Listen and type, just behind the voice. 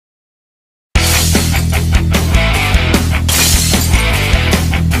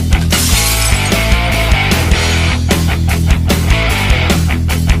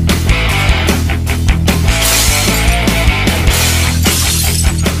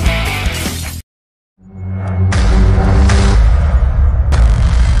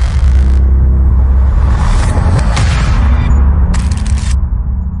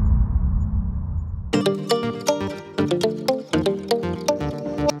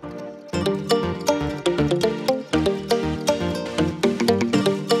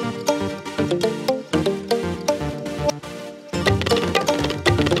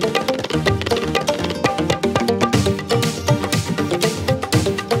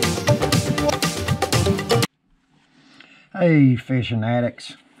Hey fishing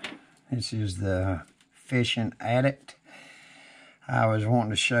addicts, this is the Fishing Addict. I was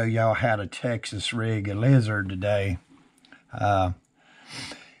wanting to show y'all how to Texas rig a lizard today. It's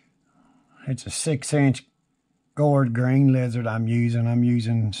a 6-inch gourd green lizard I'm using. I'm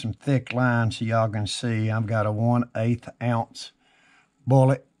using some thick line so y'all can see. I've got a 1/8 ounce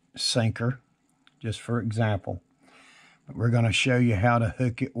bullet sinker, just for example. But we're going to show you how to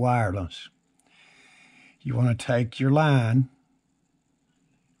hook it wireless. You want to take your line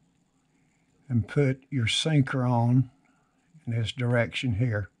and put your sinker on in this direction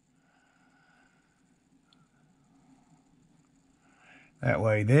here. That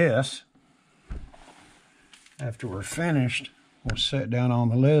way this, after we're finished, we'll set down on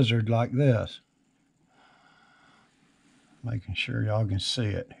the lizard like this. Making sure y'all can see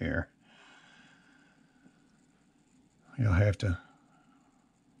it here. You'll have to,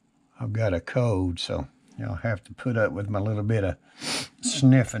 I've got a code, so y'all have to put up with my little bit of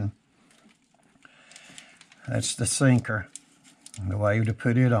sniffing. That's the sinker, the way to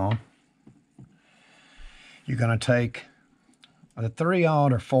put it on. You're going to take a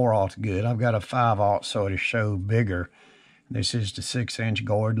 3/0 or 4/0 good. I've got a 5/0 so it'll show bigger. This is the 6-inch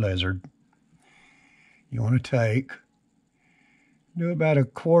gourd lizard. You want to do about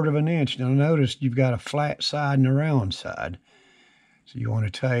 1/4 of an inch. Now notice you've got a flat side and a round side. So you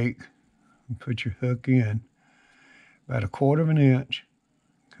want to take and put your hook in about 1/4 of an inch,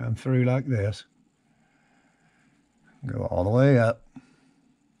 come through like this, go all the way up.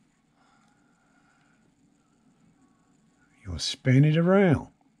 You'll spin it around,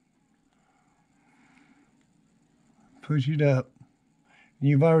 push it up, and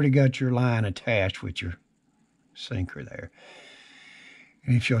you've already got your line attached with your sinker there.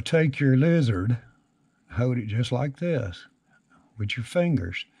 And if you'll take your lizard, hold it just like this with your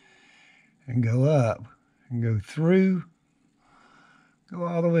fingers, and go up and go through, go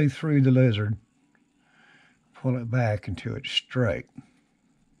all the way through the lizard, pull it back until it's straight.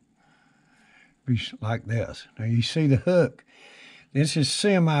 Be like this. Now you see the hook. This is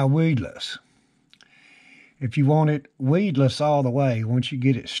semi-weedless. If you want it weedless all the way, once you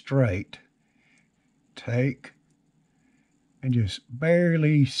get it straight, take and just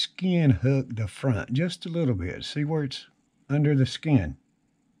barely skin hook the front, just a little bit. See where it's under the skin.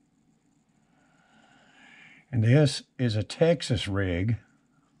 And this is a Texas rig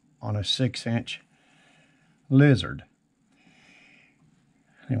on a 6-inch lizard.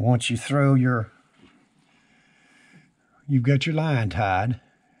 And once you throw you've got your line tied,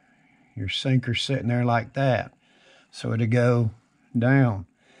 your sinker sitting there like that, so it'll go down.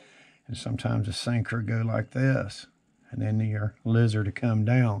 And sometimes the sinker will go like this, and then your lizard will come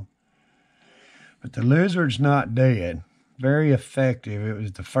down. But the lizard's not dead. Very effective. It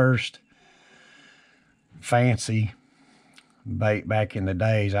was the first fancy bait back in the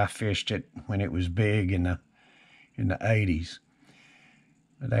days. I fished it when it was big in the 80s.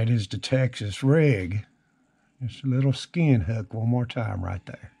 But that is the Texas rig. Just a little skin hook one more time right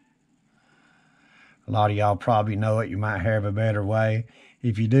there. A lot of y'all probably know it. You might have a better way.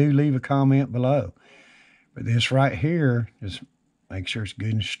 If you do, leave a comment below. But this right here, just make sure it's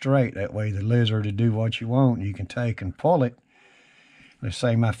good and straight. That way the lizard will do what you want. You can take and pull it. Let's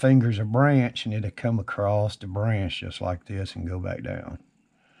say my finger's a branch and it'll come across the branch just like this and go back down.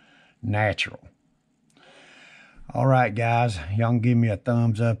 Natural. All right, guys. Y'all can give me a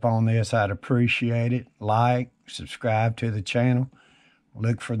thumbs up on this. I'd appreciate it. Like, subscribe to the channel.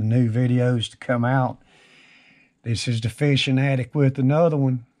 Look for the new videos to come out. This is the Fishing Addict with another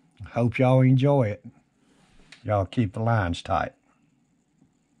one. Hope y'all enjoy it. Y'all keep the lines tight.